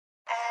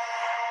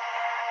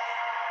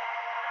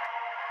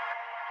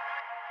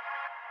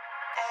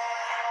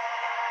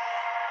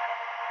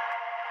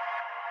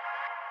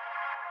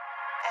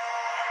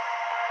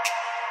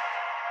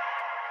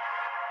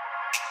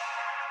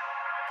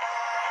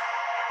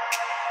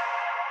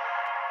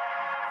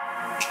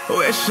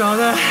Wish all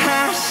the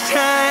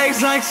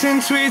hashtags, likes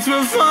and tweets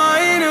will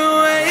find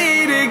a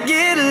way to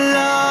get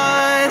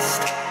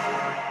lost.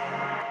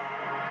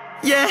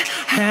 Yeah,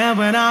 and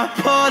when I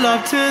pull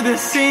up to the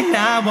scene,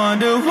 I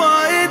wonder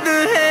what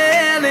the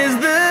hell is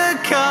the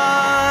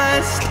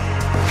cost.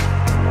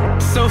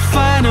 So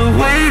find a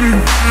way to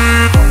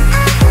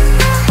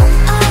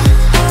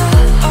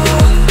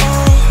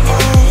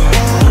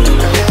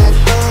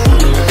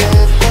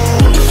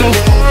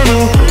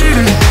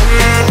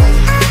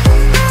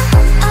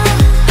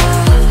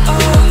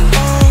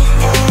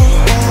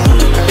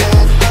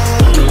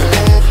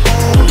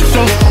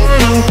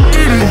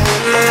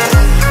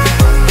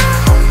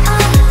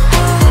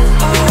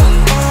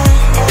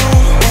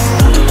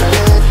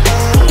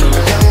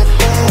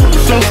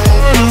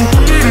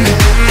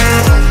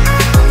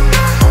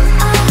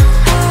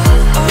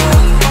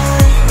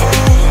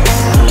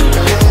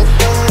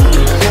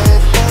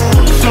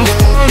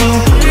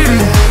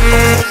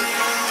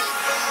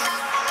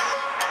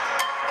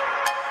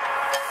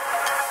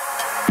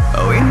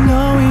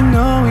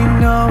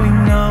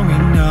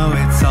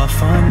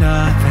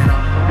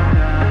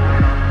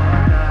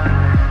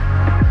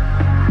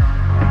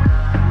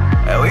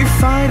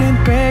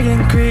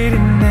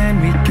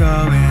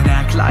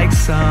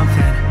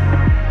something,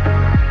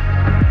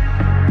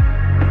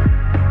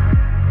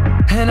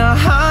 and our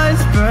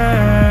hearts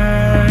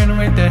burn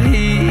with the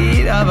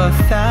heat of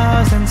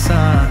 1,000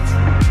 suns.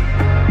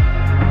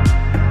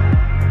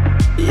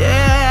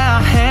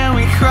 Yeah, and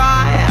we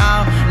cry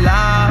out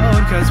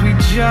loud 'cause we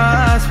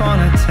just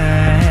want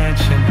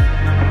attention.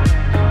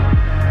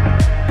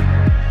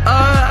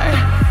 Alright,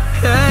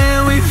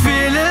 and we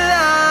feel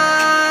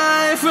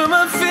alive from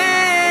a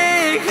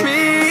fake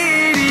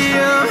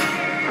medium.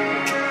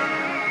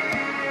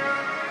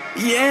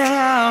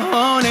 Yeah, I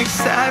won't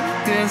accept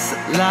this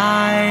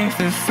life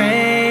if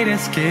fate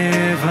is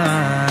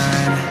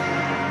given.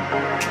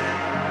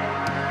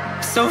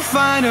 So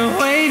find a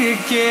way to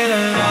get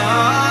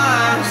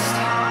lost.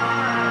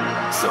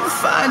 So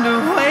find a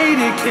way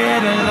to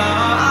get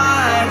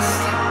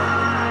lost.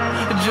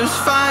 Just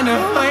find a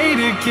way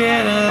to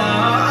get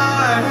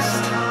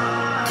lost.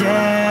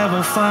 Yeah,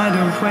 we'll find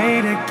a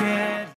way to get